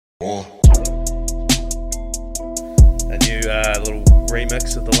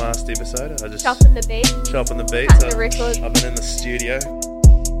remix of the last episode. I just Chopping the beat. chopping the beats. Cutting the record. I've been in the studio.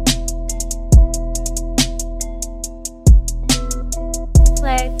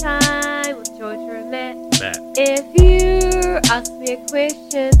 Playtime with Georgia and Matt. Matt. If you ask me a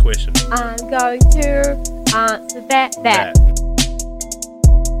question, I'm going to answer that.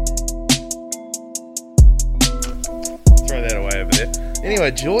 Throw that away over there.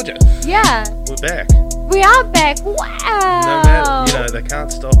 Anyway, Georgia. Yeah. We're back. We are back. Wow. No matter, they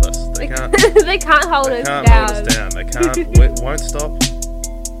can't stop us. They can't. They can't hold They us can't down. hold us down. They can't. Won't stop.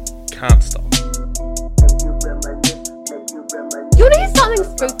 Can't stop. You want to hear something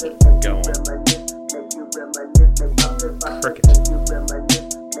spooky? Go on. Cricket.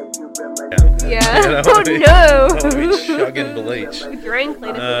 Yeah. That Oh would be- no. That would be chugging bleach. Drain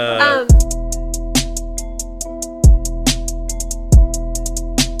cleaner.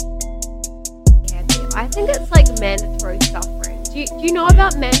 I think it's like mandatory suffering. Do you know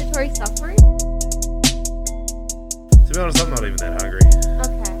about mandatory suffering? To be honest, I'm not even that hungry.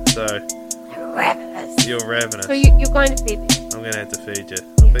 Okay. So You're ravenous. you're ravenous. So you're going to feed me. I'm gonna have to feed you.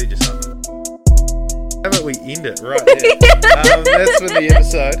 I'll feed you something. How about we end it right there? That's for the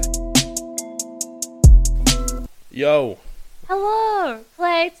episode. Yo. Hello,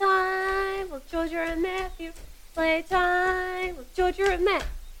 playtime with Georgia and Matthew. Playtime with Georgia and Matt.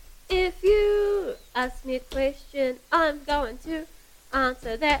 If you ask me a question, I'm going to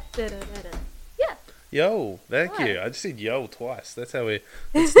answer that. Da-da-da-da. Yeah. Yo. Thank What? you. I just said yo twice. That's how we.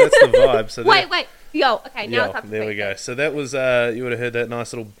 That's the vibe. So Wait. Yo. Okay, now Yo, it's up to there we go. So that was you would have heard that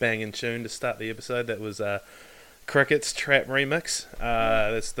nice little banging tune to start the episode. That was Cricket's Trap Remix.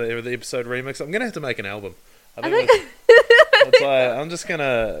 That's the episode remix. I'm gonna have to make an album. I think it's like, I'm just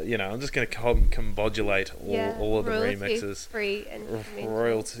gonna combobulate all of the remixes. Free and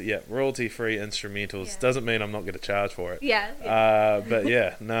Royalty free instrumentals. Yeah. Doesn't mean I'm not gonna charge for it. Yeah. But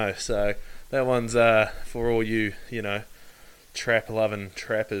yeah, no. So that one's for all you trap loving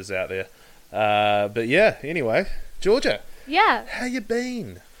trappers out there. But yeah, anyway, Georgia, Yeah. how you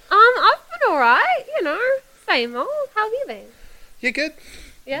been? I've been alright, same old. How have you been? You good?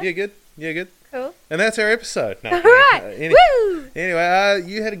 Yeah. You good? You good? Cool. And that's our episode. No, Alright. Woo! Anyway,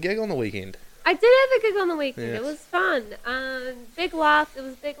 you had a gig on the weekend. I did have a gig on the weekend. Yes. It was fun. Big laughs. It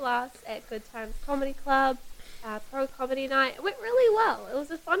was big laughs at Good Times Comedy Club. Pro Comedy Night. It went really well. It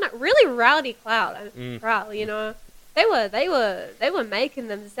was a fun night. Really rowdy crowd. Crowd. They were making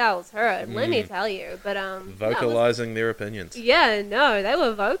themselves heard. Let me tell you. But Vocalizing their opinions. yeah, no, they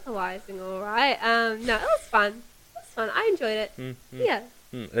were vocalizing all right. No, it was fun. It was fun. I enjoyed it. Yeah.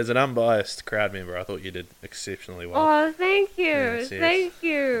 As an unbiased crowd member, I thought you did exceptionally well. Oh, thank you. Yes. Thank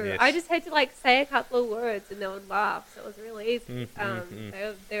you. Yes. I just had to say a couple of words and they would laugh, so it was really easy.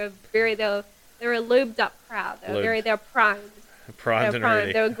 They were a lubed up crowd. They were primed. Primed and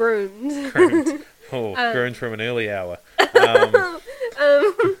ready. They were groomed. Groomed. Groomed from an early hour.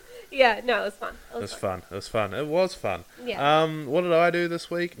 Yeah, no, it was fun. It was fun. It was fun. Yeah. What did I do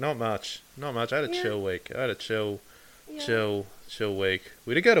this week? Not much. I had a Yeah. chill week. I had a chill week.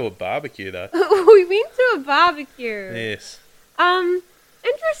 We did go to a barbecue though. We went to a barbecue. Yes.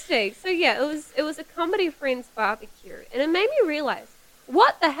 Interesting. So yeah, it was a comedy friends barbecue, and it made me realize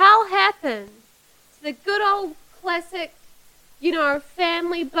what the hell happened to the good old classic,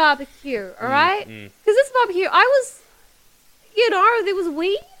 family barbecue. All right, because this barbecue, there was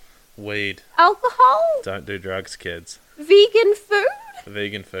weed, alcohol, Don't do drugs, kids. vegan food.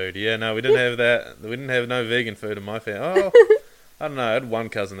 Vegan food. Yeah, no, we didn't have that. We didn't have no vegan food in my family. Oh, I don't know. I had one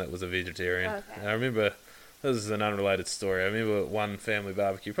cousin that was a vegetarian. Okay. And I remember, this is an unrelated story. I remember one family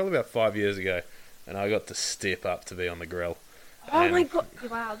barbecue, probably about 5 years ago, and I got to step up to be on the grill. Oh And my god!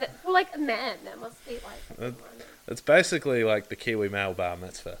 Wow, for a man, that must be It's basically like the Kiwi male bar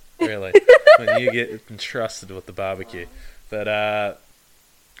mitzvah, really, when you get entrusted with the barbecue. But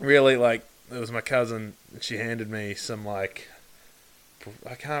really, it was my cousin. She handed me some I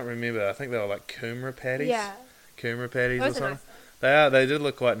can't remember. I think they were kumara patties. Yeah. Kumara patties Those or are something. nice. They did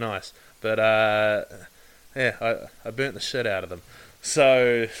look quite nice. But I burnt the shit out of them.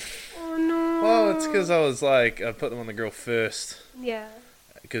 So, Oh no. well, it's because I was I put them on the grill first. Yeah.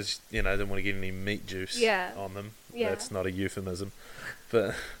 Because, I didn't want to get any meat juice on them. Yeah. That's not a euphemism.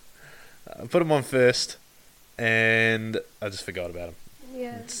 But I put them on first, and I just forgot about them.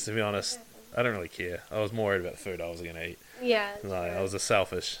 Yeah. To be honest, I don't really care. I was more worried about the food I was going to eat. Yeah. I was a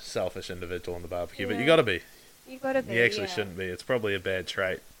selfish individual on the barbecue. But Yeah. you got to be. You gotta be. You actually shouldn't be. It's probably a bad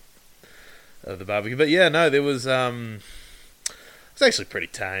trait of the barbecue. But yeah, no, there was... it's actually pretty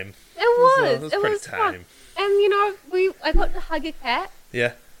tame. It was pretty fun. tame. And I got to hug a cat.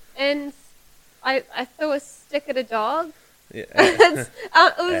 Yeah. And I threw a stick at a dog. Yeah.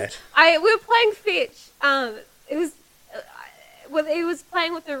 We were playing fetch. It was he was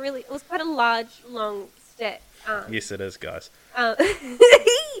playing with it was quite a large, long stick. Yes, it is, guys.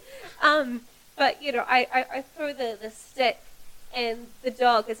 Um, but you know, I threw the stick, and the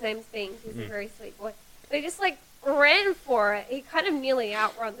dog, his name's Beans, he's a very sweet boy. But he just like ran for it. He kind of nearly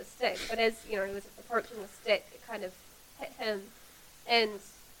outrun the stick, but as you know, he was approaching the stick, it kind of hit him, and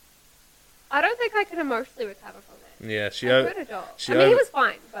I don't think I can emotionally recover from it. Yeah, I hurt a dog. He was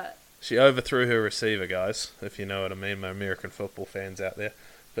fine, but she overthrew her receiver, guys. If you know what I mean, my American football fans out there.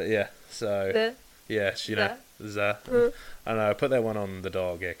 But yeah, so yeah, you know, I don't know. I put that one on the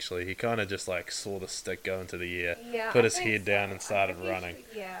dog. Actually, he kind of just like saw the stick go into the air, put his head down, and started running.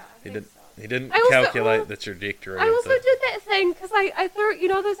 He didn't calculate the trajectory. I also did that thing because I threw, you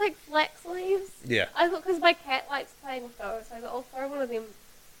know, those like flax leaves. Yeah. I thought because my cat likes playing with those, so I thought I'll throw one of them.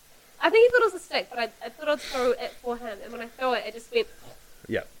 I think he thought it was a stick, but I thought I'd throw it for him, and when I threw it, it just went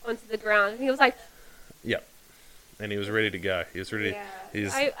onto the ground, and he was like, yep. And he was ready to go. He was ready.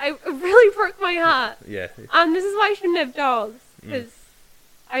 Yeah. I really broke my heart. Yeah. This is why I shouldn't have dogs, because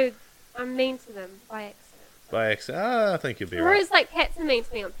I'm mean to them by accident. By accident? I think you'll be right. Whereas like cats are mean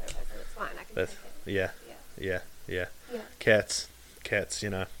to me on purpose, and it's fine. I can take it. Yeah. Cats, you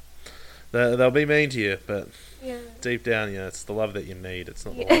know, they'll be mean to you, but deep down, you know, it's the love that you need. It's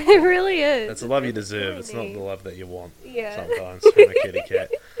not the love. It really is. It's the love you deserve. It's not the love that you want. Yeah. Sometimes from a kitty cat.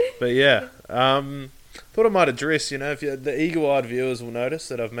 But yeah, thought I might address. You know, if the eagle-eyed viewers will notice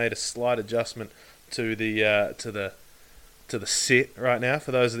that I've made a slight adjustment to the set right now.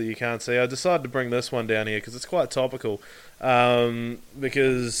 For those that you can't see, I decided to bring this one down here because it's quite topical.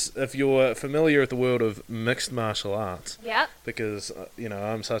 Because if you're familiar with the world of mixed martial arts, because you know,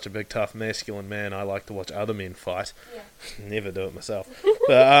 I'm such a big tough masculine man, I like to watch other men fight. Never do it myself.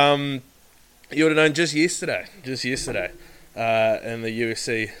 But you would have known just yesterday, in the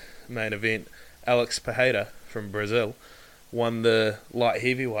UFC main event, Alex Pereira from Brazil won the light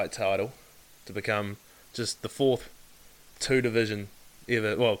heavyweight title to become just the fourth person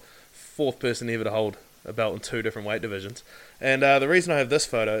ever to hold a belt in two different weight divisions. And the reason I have this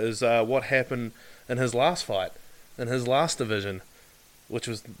photo is what happened in his last fight, in his last division, which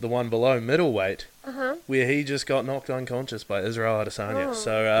was the one below middleweight, where he just got knocked unconscious by Israel Adesanya.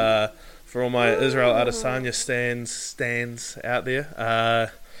 So for all my Israel Adesanya stands out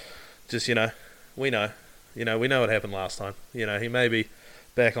there, just, you know, we know what happened last time. You know, he may be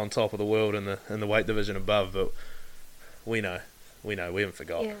back on top of the world in the weight division above, but we know, we haven't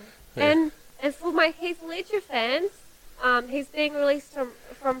forgot. Yeah. And for my Heath Ledger fans, he's being released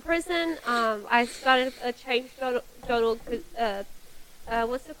from prison. I started a change.org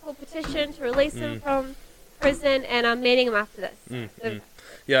what's it called, petition to release him from prison, and I'm meeting him after this.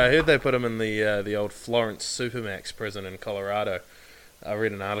 Yeah, I heard they put him in the old Florence Supermax prison in Colorado. I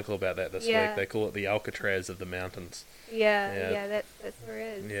read an article about that this week. They call it the Alcatraz of the mountains. Yeah, that's where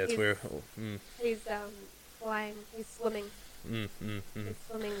it is. Yeah, it's where... He's flying, he's swimming. He's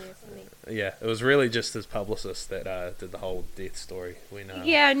swimming. Yeah, it was really just his publicist that did the whole death story. We know.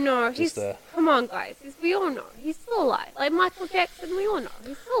 Yeah, no, come on, guys. We all know. He's still alive. Like Michael Jackson, we all know.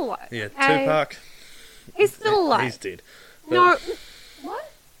 He's still alive. Yeah, okay? Tupac. He's still alive. He's dead. No,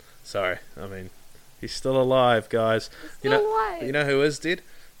 what? Sorry, I mean, he's still alive, guys. He's still alive. You know who is dead?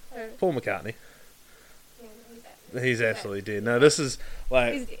 Who? Paul McCartney. Yeah, he's absolutely dead. No, this is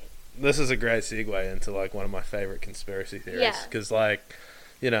like... He's dead. This is a great segue into like one of my favorite conspiracy theories, because like,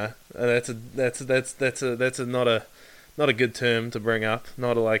 you know, that's not a good term to bring up.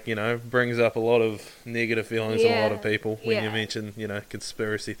 Not like, you know, brings up a lot of negative feelings in a lot of people when you mention, you know,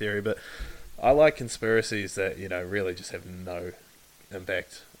 conspiracy theory. But I like conspiracies that, you know, really just have no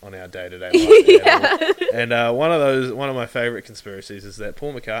impact on our day-to-day life at all. And one of my favorite conspiracies is that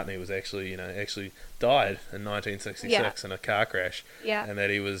Paul McCartney was actually died in 1966 in a car crash, and that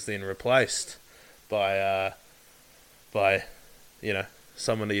he was then replaced by you know,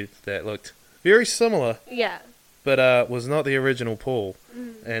 somebody that looked very similar, but was not the original Paul,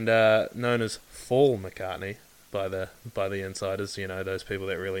 and known as Paul McCartney by the insiders, you know, those people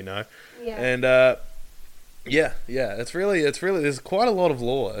that really know, and it's really there's quite a lot of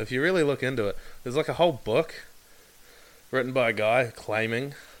lore if you really look into it. There's like a whole book written by a guy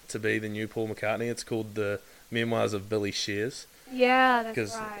claiming to be the new Paul McCartney. It's called The Memoirs of Billy Shears. Yeah,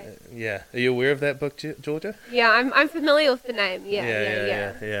 that's right. Are you aware of that book, Georgia? Yeah, I'm familiar with the name.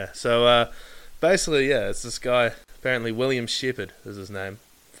 Yeah. So basically, it's this guy. Apparently, William Shepherd is his name,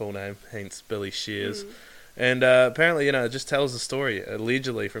 full name, hence Billy Shears. And apparently, you know, it just tells the story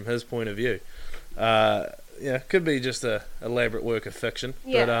allegedly from his point of view. Could be just a elaborate work of fiction,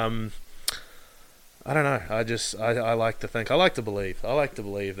 but I don't know. I like to think. I like to believe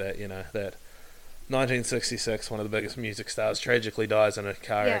that that 1966, one of the biggest music stars, tragically dies in a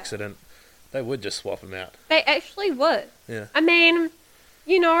car accident. They would just swap him out. They actually would. Yeah. I mean,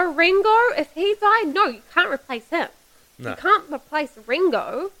 Ringo, if he died, no, you can't replace him. No. You can't replace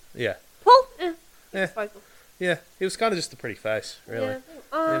Ringo. Yeah. Paul, Yeah. He was kind of just a pretty face, really.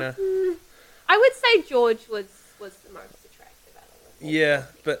 Yeah. I would say George was the most attractive out of them. Yeah,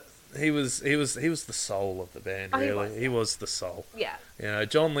 but he was the soul of the band, really. He was the soul. Yeah.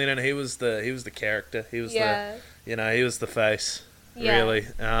 John Lennon, he was the character. He was he was the face, really.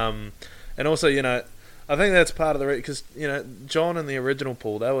 And also, I think that's part of the because John and the original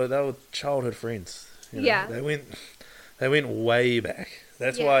Paul, they were childhood friends. They went way back.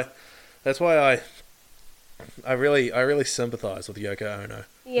 That's why I really sympathise with Yoko Ono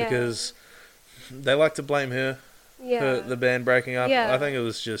because they like to blame her for the band breaking up. I think it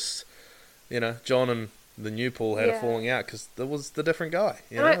was just John and the new Paul had a falling out because there was the different guy.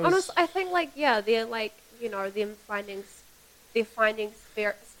 Honestly, I think they're them finding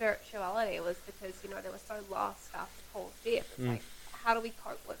spirituality was because they were so lost after Paul's death. It's like, how do we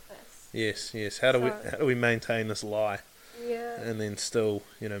cope with this? Yes. How do we maintain this lie? Yeah. And then still,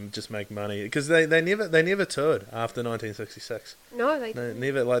 just make money because they never toured after 1966. No, they didn't.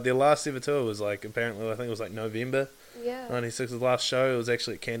 Never. Like their last ever tour was apparently I think it was November. Yeah. 96's last show. It was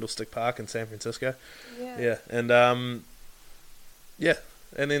actually at Candlestick Park in San Francisco. Yeah. Yeah, and and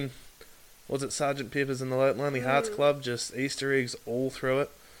then was it Sgt. Pepper's and the Lonely Hearts Club? Just Easter eggs all through it.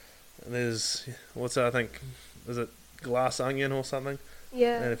 And there's I think is it Glass Onion or something?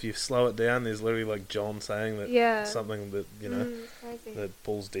 Yeah. And if you slow it down, there's literally John saying that something that that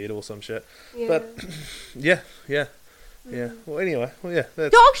Paul's dead or some shit. Yeah. But yeah. Well, anyway,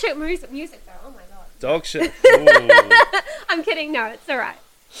 that's dog shit music though. Oh my god. Dog shit. Ooh. I'm kidding. No, it's alright.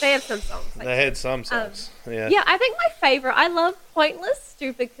 They have some songs. They had some songs. Yeah, I think my favourite, I love pointless,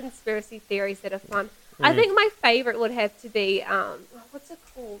 stupid conspiracy theories that are fun. I think my favourite would have to be, what's it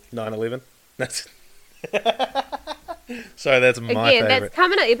called? 9/11. That's... Sorry, that's my favourite. Again, that's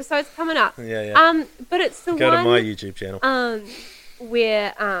coming up, episode's coming up. Yeah. But it's the Go one... to my YouTube channel.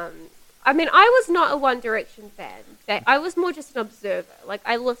 Where, I was not a One Direction fan. I was more just an observer.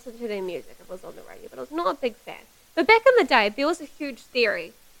 I listened to their music, it was on the radio, but I was not a big fan. But back in the day, there was a huge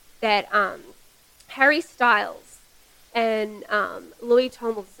theory that Harry Styles and Louis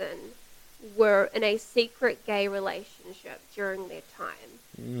Tomlinson were in a secret gay relationship during their time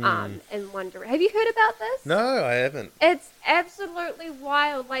in One Direction. Have you heard about this? No, I haven't. It's absolutely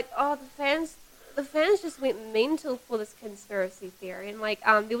wild. The fans just went mental for this conspiracy theory. And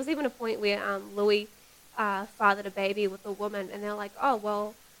there was even a point where Louis fathered a baby with a woman, and they're like, oh,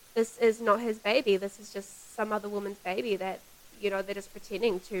 well, this is not his baby. This is just some other woman's baby that, they're just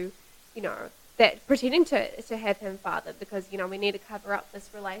pretending to, pretending to have him fathered because, we need to cover up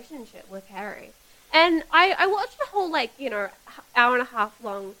this relationship with Harry. And I watched a whole, hour and a half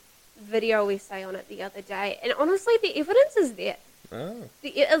long video essay on it the other day. And honestly, the evidence is there. Oh.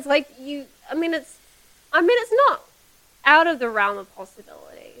 It's it's not out of the realm of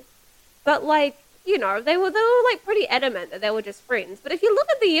possibility. But, they were pretty adamant that they were just friends. But if you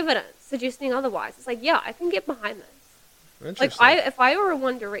look at the evidence suggesting otherwise, it's I can get behind this. Interesting. If I were a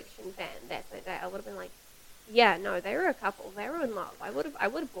One Direction fan back in the day, I would have been yeah, no, they were a couple. They were in love. I would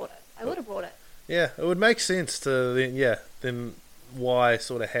have bought it. I would have bought it. Yeah, it would make sense to then why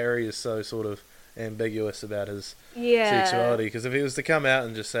sort of Harry is so sort of ambiguous about his sexuality. Because if he was to come out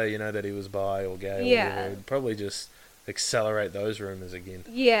and just say, that he was bi or gay, or whatever, it would probably just accelerate those rumors again.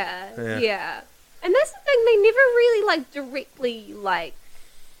 Yeah. And that's the thing, they never really, directly,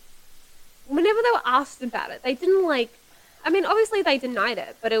 whenever they were asked about it, they didn't, obviously they denied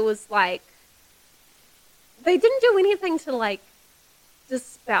it, but it was, they didn't do anything to,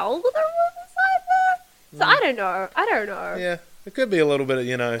 dispel the rumors either. So I don't know. Yeah, it could be a little bit of,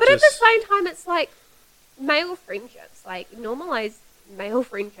 But at the same time, it's, male friendships, normalize male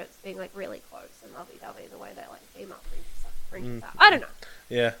friendships being, really close and lovey-dovey the way that, female friendships are. I don't know.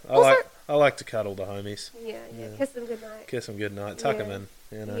 Yeah, I like to cuddle the homies. Yeah. Kiss them goodnight. Kiss them goodnight. Tuck them in.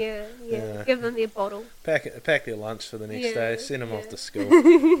 Yeah. Give them their bottle. Pack their lunch for the next day. Send them off to school.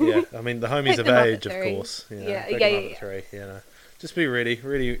 The homies of age, of course. Pick them up at 3. Just be ready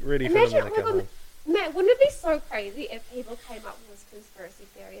for them when they come home. Matt, wouldn't it be so crazy if people came up with this conspiracy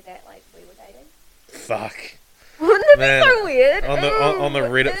theory that we were dating? Fuck. Wouldn't it be so weird? On the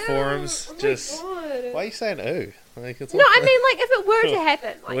Reddit forums, why are you saying ooh? If it were to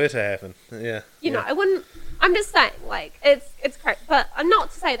happen. I wouldn't. I'm just saying, it's crazy, but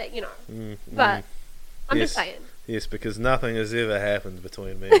not to say that, but I'm just saying. Yes, because nothing has ever happened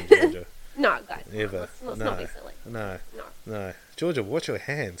between me and Jojo. No, guys. Ever. Let's No. not be silly. No. No. No. Georgia, watch your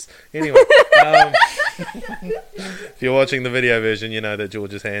hands. Anyway, if you're watching the video version, you know that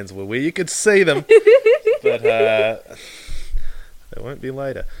Georgia's hands were where you could see them. But, they won't be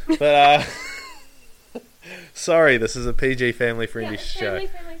later. But, sorry, this is a PG family-friendly show.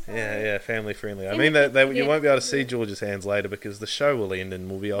 Family-friendly, sorry. Yeah, family-friendly. I Family mean, that you friendly. won't be able to see Georgia's hands later because the show will end and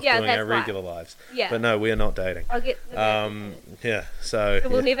we'll be off doing that's our right. regular lives. Yeah. But no, we're not dating. I'll get to that. Yeah, so... So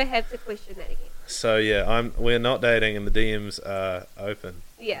we'll yeah. never have to question that again. So yeah, we're not dating, and the DMs are open.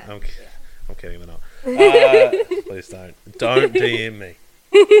 Yeah. I'm kidding, they're not. Please don't DM me.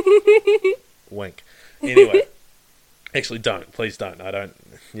 Wink. Anyway, actually, please don't. I don't.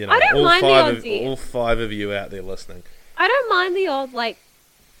 You know, I don't mind the odd DM. all 5 of you out there listening. I don't mind the odd, like...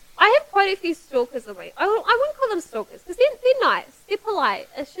 I have quite a few stalkers of me. I wouldn't call them stalkers, because they're nice. They're polite.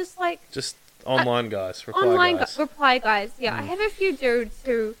 It's just like... Just online guys, reply Online guys. reply guys, yeah. I have a few dudes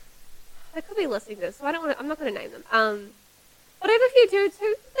who... They could be listening to this, so I'm not going to name them. But I have a few dudes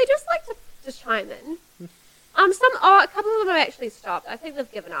who, they just like to just chime in. A couple of them have actually stopped. I think they've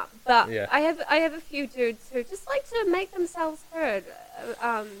given up. But Yeah. I have a few dudes who just like to make themselves heard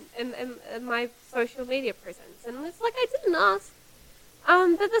in my social media presence. And it's like, I didn't ask.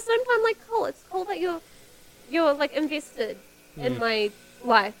 But at the same time, like, cool. It's cool that you're like invested in my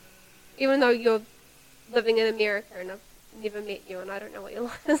life, even though you're living in America and I've never met you and I don't know what your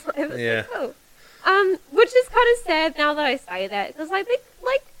life is like. It's Yeah. like, cool. Which is kind of sad now that I say that, because I think,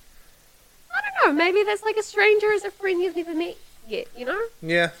 like, I don't know, maybe that's like a stranger is a friend you've never met yet, you know?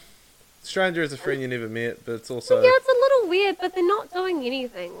 Yeah, stranger is a friend you never met, but it's also Yeah, it's a little weird, but they're not doing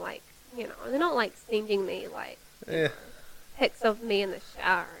anything, like, you know, they're not like sending me like yeah. pics of me in the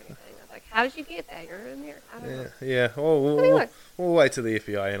shower or anything. I was like, how did you get that? You're in America. I don't know. Yeah. Well, Anyway. we'll wait till the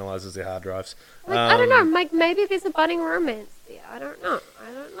FBI analyzes their hard drives. Like, I don't know, like, maybe there's a budding romance there. I don't know.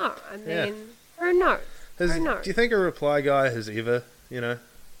 I mean, Yeah. who knows? Do Who knows? you think a reply guy has ever,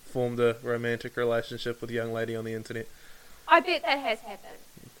 formed a romantic relationship with a young lady on the internet? I bet that has happened.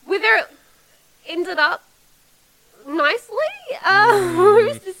 Whether it ended up nicely,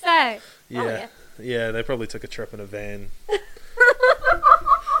 who's to say? Yeah. Oh, yeah. Yeah, they probably took a trip in a van.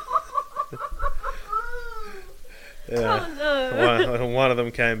 Yeah. Oh no. One of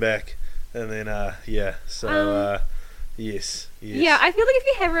them came back, and then yes. Yeah, I feel like if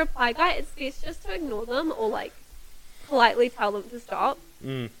you have a reply guy, it's best just to ignore them or like politely tell them to stop.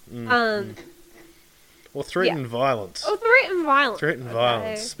 Or threaten violence. Or threaten violence. Threaten okay.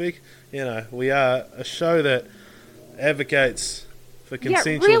 violence. We are a show that advocates for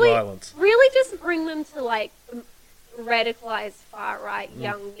consensual really, violence. Really just bring them to like radicalized far-right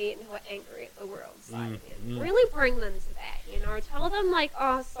young men who are angry at the world side of it. Really bring them to that, Tell them like,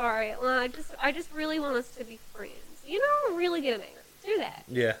 oh, sorry, well, I just really want us to be friends. Really get them angry. Do that.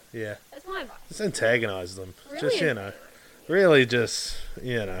 Yeah. That's my advice. Just antagonize them. Really Just, antagonize them. really just,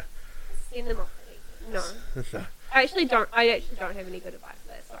 Send them off the deep end. No. No. I actually don't have any good advice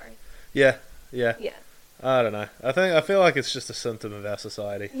for that, sorry. Yeah. Yeah. I don't know. I feel like it's just a symptom of our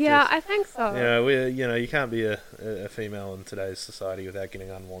society. Yeah, Just, I think so. you can't be a female in today's society without getting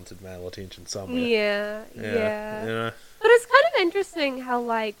unwanted male attention somewhere. Yeah. But But it's kind of interesting how,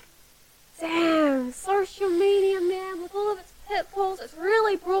 like, damn, social media, man, with all of its pitfalls, it's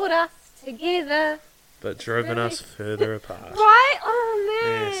really brought us together. But driven Really? us further apart. Right? Oh,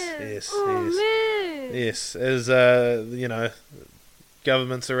 man. Yes. Man. Yes, as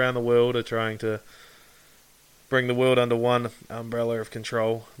governments around the world are trying to bring the world under one umbrella of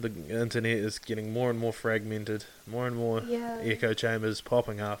control. The internet is getting more and more fragmented, more and more echo chambers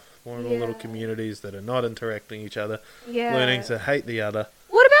popping up, more and more little communities that are not interacting with each other, learning to hate the other.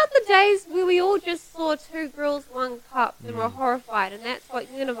 What about the days where we all just saw 2 girls, 1 cup and were horrified, and that's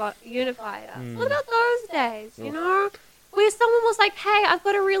what unified us? What about those days, Where someone was like, hey, I've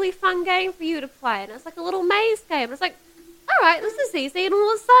got a really fun game for you to play, and it's like a little maze game, and it's like, alright, this is easy, and all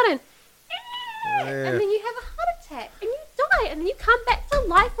of a sudden, and then you have a heart attack, and you die, and then you come back to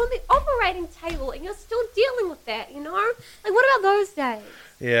life on the operating table, and you're still dealing with that, Like, what about those days?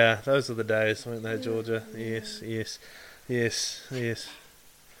 Yeah, those are the days, weren't they, Georgia? Yes.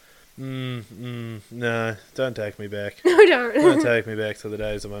 No, don't take me back. No, don't. Don't take me back to the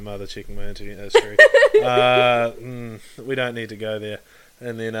days of my mother checking my internet history. We don't need to go there.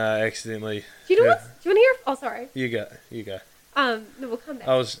 And then accidentally. Do you know what? Do you want to hear? Oh, sorry. You go. No, we'll come back.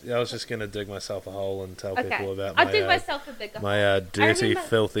 I was just gonna dig myself a hole and tell people about I'll dig myself a bigger hole. my dirty, remember...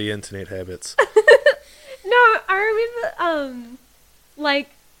 filthy internet habits. No, I remember,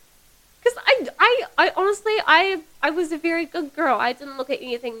 because I honestly, I was a very good girl. I didn't look at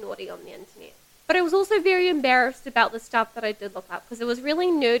anything naughty on the internet. But I was also very embarrassed about the stuff that I did look up because it was really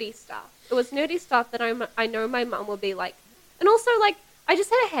nerdy stuff. It was nerdy stuff that I know my mum will be like, and also like I just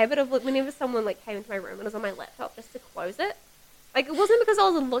had a habit of like, whenever someone like came into my room and was on my laptop just to close it. Like it wasn't because I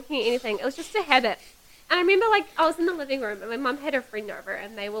wasn't looking at anything. It was just a habit. And I remember like I was in the living room and my mum had her friend over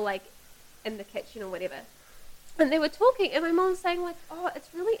and they were like in the kitchen or whatever. And they were talking and my mum was saying like, oh, it's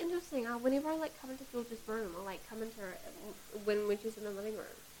really interesting. Whenever I like come into George's room or like come into her when she's in the living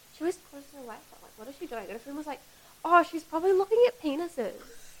room, she always closes her laptop. Like, what is she doing? And her friend was like, oh, she's probably looking at penises.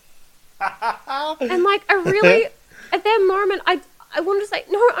 And like I really, at that moment, I wanted to say,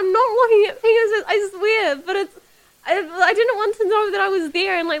 no, I'm not looking at penises, I swear. But I didn't want to know that I was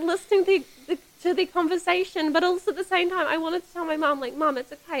there and like listening to the conversation. But also at the same time, I wanted to tell my mum, like, Mum,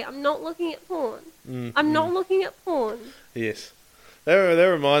 it's okay. I'm not looking at porn. I'm not looking at porn. Yes. That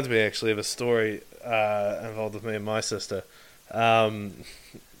reminds me actually of a story involved with me and my sister.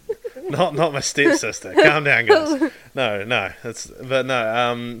 Not my stepsister. Calm down, guys. No.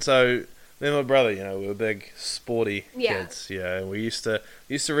 So me and my brother, we were big sporty kids. Yeah, we used to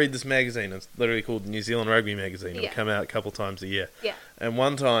read this magazine. It's literally called New Zealand Rugby Magazine. It would come out a couple times a year. Yeah. And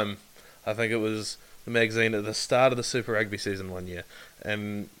one time, I think it was the magazine at the start of the Super Rugby season one year,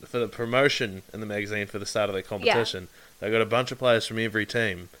 and for the promotion in the magazine for the start of their competition, they got a bunch of players from every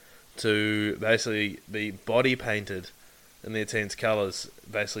team to basically be body painted in their team's colours,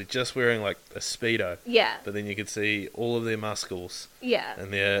 basically just wearing like a Speedo. Yeah. But then you could see all of their muscles. Yeah.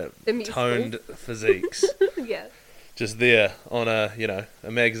 And their toned physiques. Yeah. Just there on a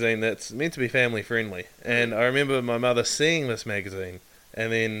magazine that's meant to be family friendly. And I remember my mother seeing this magazine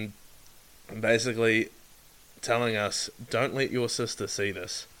and then basically telling us, don't let your sister see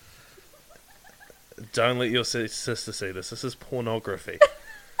this. Don't let your sister see this. This is pornography.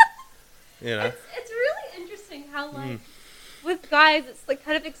 It's really interesting how like with guys, it's like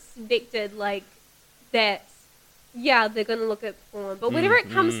kind of expected, like that. Yeah, they're gonna look at porn, but whenever it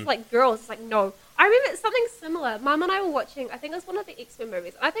comes to like girls, it's like no. I remember it's something similar. Mum and I were watching. I think it was one of the X-Men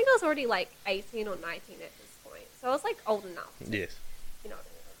movies. I think I was already like 18 or 19 at this point, so I was like old enough. Yes.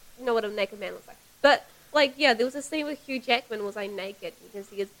 Know what a naked man looks like. But like, yeah, there was a scene where Hugh Jackman was like naked. You can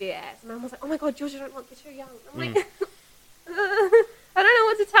see his bare ass. And Mum was like, "Oh my God, Georgia, don't look. You're too young." I'm like, I don't know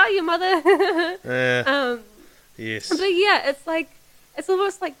what to tell you, mother. Yes. But yeah, it's like, it's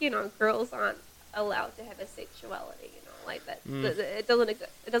almost like, girls aren't allowed to have a sexuality, like that. It doesn't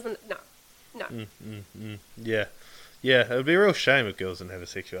exist. It doesn't, no. Yeah. Yeah, it would be a real shame if girls didn't have a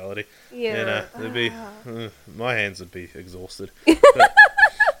sexuality. Yeah. It'd be, my hands would be exhausted. But,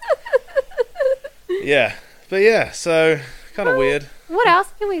 so, kind of weird. What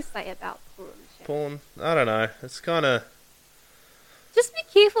else can we say about porn? Porn? I don't know. It's kind of... Just be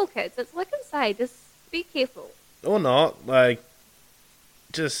careful, kids. That's all I can say. Just be careful. Or not. Like,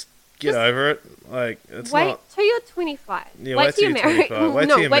 just get over it. Like, it's wait not... Wait till you're 25. Yeah, wait till you're married. Wait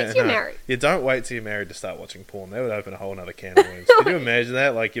till you're married. You don't wait till you're married to start watching porn. That would open a whole other can of worms. Can you imagine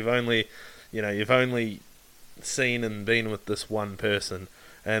that? Like, you've only seen and been with this one person,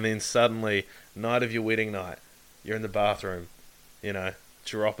 and then suddenly, night of your wedding night, you're in the bathroom,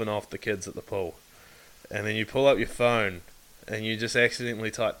 dropping off the kids at the pool. And then you pull up your phone, and you just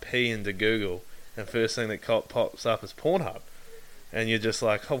accidentally type P into Google, and first thing that pops up is Pornhub. And you're just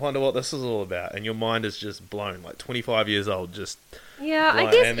like, I wonder what this is all about. And your mind is just blown, like 25 years old, just... Yeah,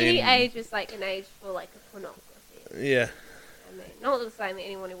 I guess any age is like an age for like a pornography. Yeah. I mean, not the same that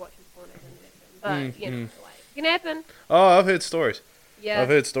anyone who watches porn is an addiction, but, like, it can happen. Oh, I've heard stories. Yeah. I've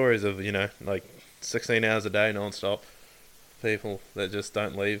heard stories of, like 16 hours a day non-stop. People that just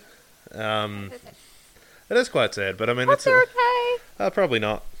don't leave. It is quite sad, but I mean... It's okay. Probably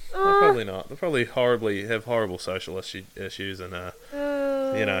not. Probably not. They'll probably have horrible social issues and,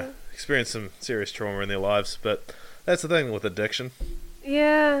 experience some serious trauma in their lives. But that's the thing with addiction.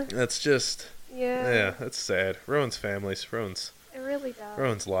 Yeah. It's just... Yeah, it's sad. Ruins families. It really does.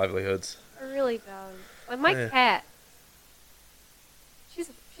 Ruins livelihoods. It really does. Like my cat, she's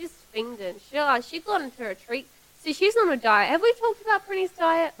fiending. She got into a treat. See, she's on a diet. Have we talked about Prinny's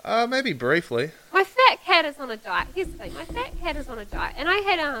diet? Maybe briefly. My fat cat is on a diet. Here's the thing. My fat cat is on a diet. And I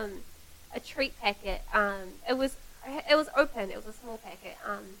had a treat packet. It was open. It was a small packet.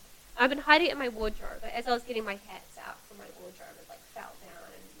 I've been hiding it in my wardrobe. But as I was getting my hats out from my wardrobe, it like fell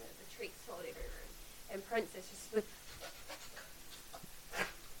down and the treats floated everywhere. And Princess just went...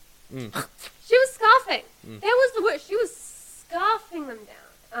 She was scarfing. That was the word. She was scarfing them down.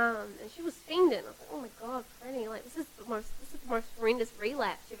 And she was fiending. I was like, oh my God, Franny, like this is the most horrendous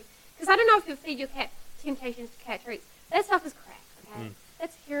relapse. Because I don't know if you've fed your cat Temptations to cat treats. That stuff is crack, okay?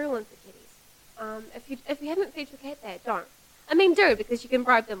 That's heroin for kitties. If you haven't fed your cat that, don't. I mean, do, because you can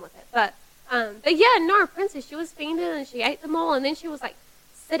bribe them with it. But But yeah, no, Princess, she was feeding and she ate them all, and then she was like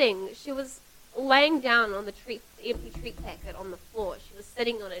sitting. She was laying down on the empty treat packet on the floor. She was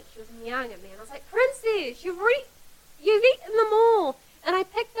sitting on it. She was meowing at me, and I was like, Princess, you've eaten them all. And I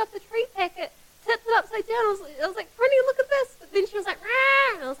picked up the treat packet, tipped it upside down. I was like, Prinny, look at this. But then she was like,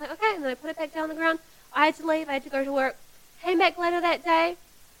 rah! And I was like, okay. And then I put it back down on the ground. I had to leave. I had to go to work. Came back later that day.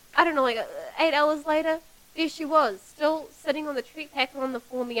 I don't know, like 8 hours later. There she was, still sitting on the treat packet on the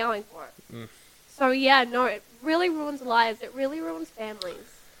floor meowing for it. Mm. So yeah, no, it really ruins lives. It really ruins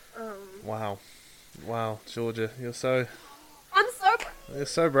families. Wow, Georgia, you're so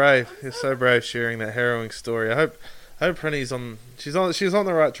brave. You're so brave sharing that harrowing story. I hope Prinny's on. She's on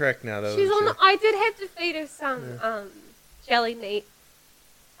the right track now, though. I did have to feed her some jelly meat.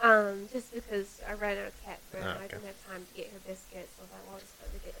 Just because I ran out of cat food, I didn't have time to get her biscuits. So I was like, well, I'll just go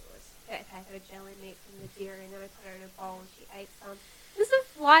to get a fat packet of jelly meat from the dairy, and then I put her in a bowl and she ate some. And some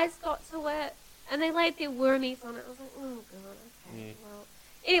flies got to it, and they laid their wormies on it. I was like, oh god, okay, well.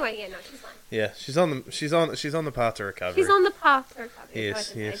 Anyway, yeah, no, she's fine. Yeah, she's on the path to recovery. She's on the path to recovery.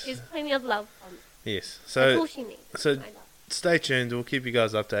 Yes. She's plenty of love from. Yes, that's all she needs. So stay tuned. We'll keep you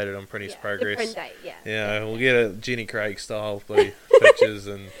guys updated on Prinny's progress. The print date, yeah. Yeah, we'll get a Jenny Craig style pictures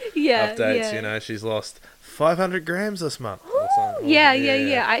and updates. Yeah. You know, she's lost 500 grams this month. Yeah.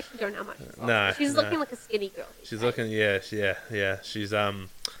 I actually don't know how much she's lost. No, she's looking like a skinny girl. She's looking, yeah. She's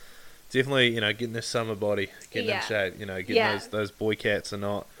definitely, getting this summer body, getting in shape. Getting those boy cats are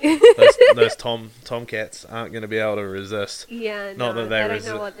not those tomcats aren't going to be able to resist. Yeah, not that they don't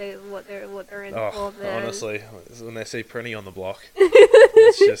know what they're in for. Honestly, when they see Prinny on the block,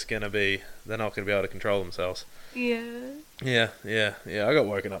 it's just going to be they're not going to be able to control themselves. Yeah. I got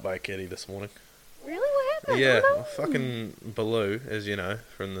woken up by a kitty this morning. Really? What happened? Yeah, fucking Baloo, as you know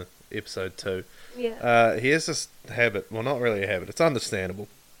from the episode 2. Yeah. He has this habit. Well, not really a habit. It's understandable.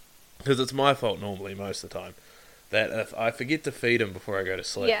 Because it's my fault normally most of the time that if I forget to feed him before I go to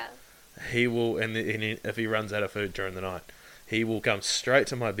sleep, he will, and if he runs out of food during the night, he will come straight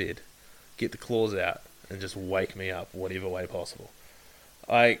to my bed, get the claws out, and just wake me up whatever way possible.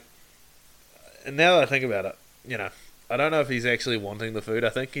 And now that I think about it, I don't know if he's actually wanting the food. I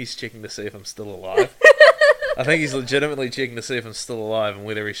think he's checking to see if I'm still alive. I think he's legitimately checking to see if I'm still alive and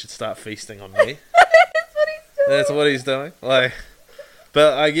whether he should start feasting on me. That's what he's doing.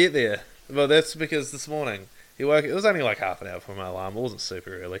 But I get there. Well, that's because this morning he woke. It was only like half an hour before my alarm. It wasn't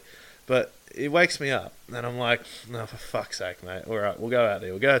super early, but he wakes me up, and I'm like, "No, for fuck's sake, mate! All right, we'll go out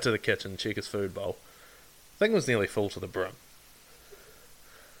there. We'll go out to the kitchen, check his food bowl. I think it was nearly full to the brim.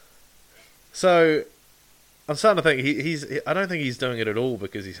 So I'm starting to think he's. I don't think he's doing it at all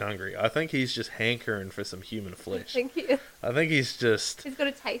because he's hungry. I think he's just hankering for some human flesh. I think he's just. He's got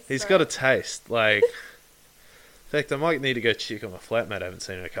a taste. He's got a taste, like. In fact, I might need to go check on my flatmate I haven't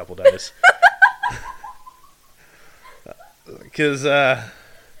seen in a couple of days. Because, yeah,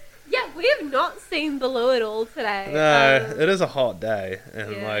 we have not seen Baloo at all today. No, it is a hot day.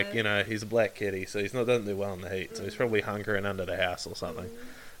 And, he's a black kitty, so he's doesn't do well in the heat. So he's probably hunkering under the house or something.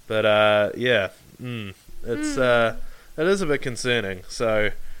 But, it's, it is a bit concerning.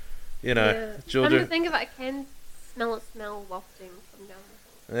 So, Georgia... Come to think of it, I can smell wafting from down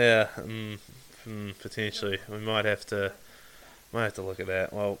the hill. Yeah, potentially. We might have to look at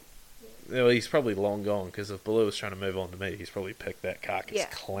that. Well, he's probably long gone because if Baloo was trying to move on to me, he's probably picked that carcass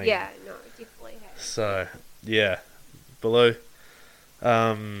clean. Yeah, no, definitely has. So, yeah. Baloo,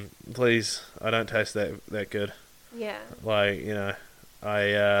 please, I don't taste that good. Yeah.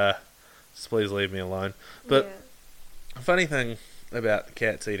 Just please leave me alone. But the funny thing about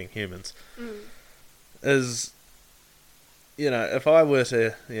cats eating humans is, if I were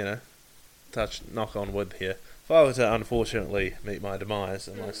to, knock on wood here, if I were to unfortunately meet my demise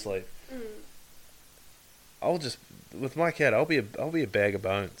in my sleep, I'll just, with my cat, I'll be a bag of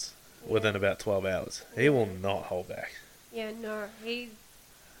bones within about 12 hours. He will not hold back. Yeah, no,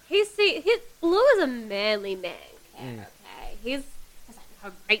 Blue is a manly man cat. Okay, he's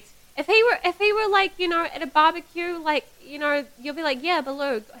like, great. If he were like, at a barbecue, like, you'll be like, yeah,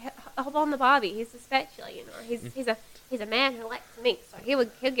 Baloo, hop on the barbie. He's a spatula, he's a man who likes meat, so he'll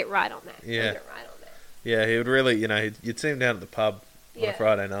get right on that. Yeah. He'll get right on that. Yeah, he would really, you'd see him down at the pub on a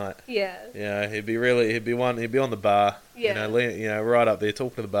Friday night. Yeah. Yeah, he'd be on the bar. Yeah. Right up there,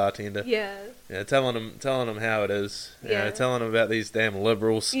 talking to the bartender. Yeah. Yeah, telling him how it is. Telling him about these damn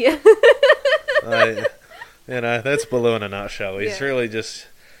liberals. Yeah. That's Baloo in a nutshell. He's really just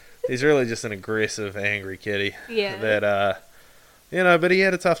an aggressive, angry kitty. Yeah. That but he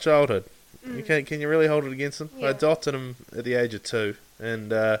had a tough childhood. Can you really hold it against him? Yeah. I adopted him at the age of 2, and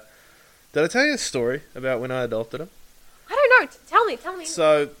did I tell you a story about when I adopted him? I don't know. Tell me.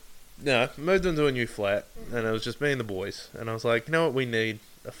 So, moved into a new flat, and it was just me and the boys. And I was like, you know what, we need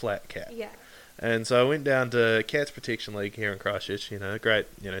a flat cat. Yeah. And so I went down to Cats Protection League here in Christchurch, a great,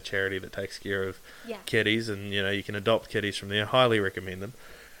 charity that takes care of kitties, and, you can adopt kitties from there. Highly recommend them.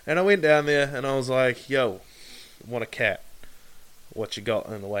 And I went down there, and I was like, yo, I want a cat. What you got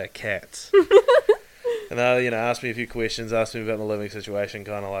in the way of cats? And they, asked me a few questions, asked me about my living situation,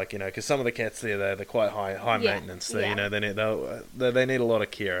 kind of like, because some of the cats there, they're quite high maintenance. They need a lot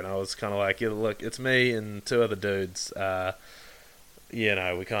of care. And I was kind of like, look, it's me and two other dudes. We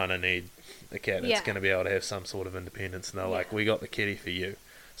kind of need a cat that's going to be able to have some sort of independence. And they're like, we got the kitty for you.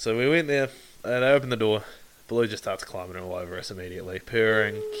 So we went there, and they opened the door. Blue just starts climbing all over us immediately,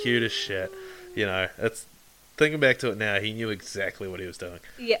 purring, cute as shit. It's thinking back to it now, he knew exactly what he was doing.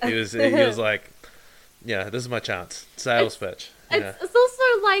 Yeah. He was like, yeah, this is my chance. Sales pitch. It's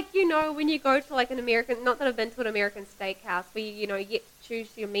also like, when you go to like an American, not that I've been to an American steakhouse, where you get to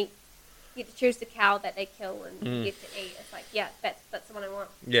choose your meat, you get to choose the cow that they kill and you get to eat. It's like, that's the one I want.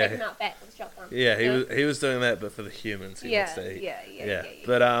 Yeah. Take him out back with a shotgun. Yeah, he was doing that, but for the humans he wants to eat. Yeah.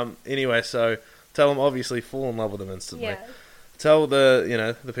 But anyway, so tell them, obviously fall in love with them instantly. Yeah. Tell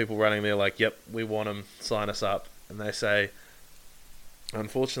the the people running there, like, yep, we want them, sign us up. And they say,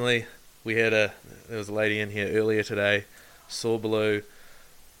 unfortunately, there was a lady in here earlier today, saw Blue,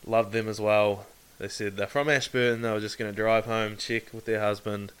 loved them as well. They said they're from Ashburton, they were just going to drive home, check with their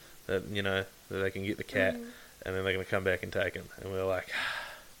husband that, that they can get the cat, and then they're going to come back and take him. And we were like,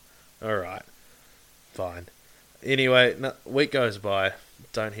 alright, fine. Anyway, week goes by,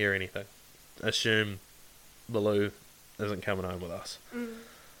 don't hear anything. Assume Blue isn't coming home with us.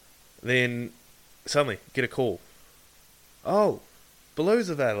 Then, suddenly, get a call. Oh, Baloo's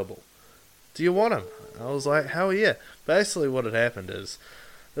available. Do you want him? I was like, hell yeah. Basically what had happened is,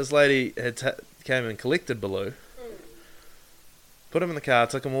 this lady had came and collected Baloo, put him in the car,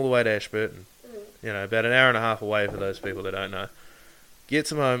 took him all the way to Ashburton, about an hour and a half away for those people that don't know.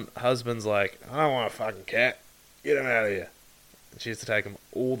 Gets him home, husband's like, I don't want a fucking cat. Get him out of here. And she has to take him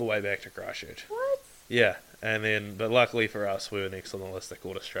all the way back to Christchurch. What? Yeah, and then, but luckily for us, we were next on the list. They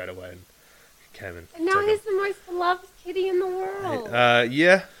called us straight away and came in. And now he's the most beloved kitty in the world.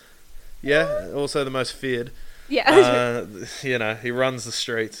 Yeah. Also the most feared. Yeah. He runs the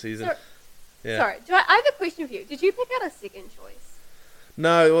streets. Sorry, I have a question for you. Did you pick out a second choice?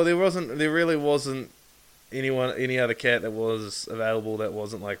 No, well, there really wasn't any other cat that was available that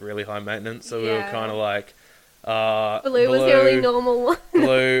wasn't like really high maintenance. So we were kind of like, Blue was the only normal one.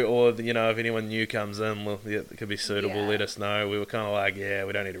 Blue, or if anyone new comes in, it could be suitable. Let us know. We were kind of like,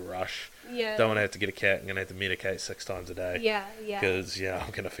 we don't need to rush. Yeah. Don't want to have to get a cat. I'm going to have to medicate 6 times a day. Yeah. Because,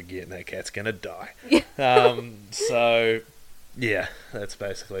 I'm going to forget and that cat's going to die. Yeah. So, yeah, that's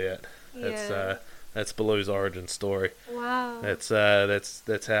basically it. Yeah. That's Baloo's origin story. Wow. That's how, it's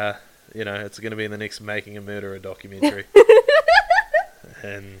going to be in the next Making a Murderer documentary.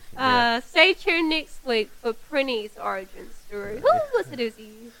 And stay tuned next week for Prinny's origin story. Oh, what's a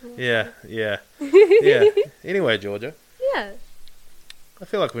doozy? Yeah. Anyway, Georgia. Yeah. I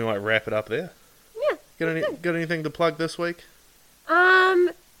feel like we might wrap it up there. Yeah. Got anything to plug this week?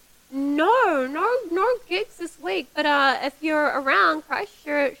 No gigs this week. But if you're around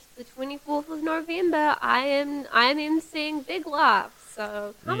Christchurch, the 24th of November, I am emceeing Big Laughs.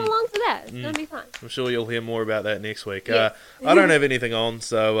 So come along to that. It's gonna be fun. I'm sure you'll hear more about that next week. Yes. I don't have anything on,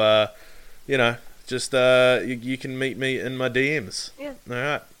 so just you can meet me in my DMs. Yeah. All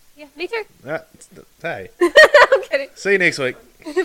right. Yeah, me too. All right. Hey. I'm kidding. See you next week.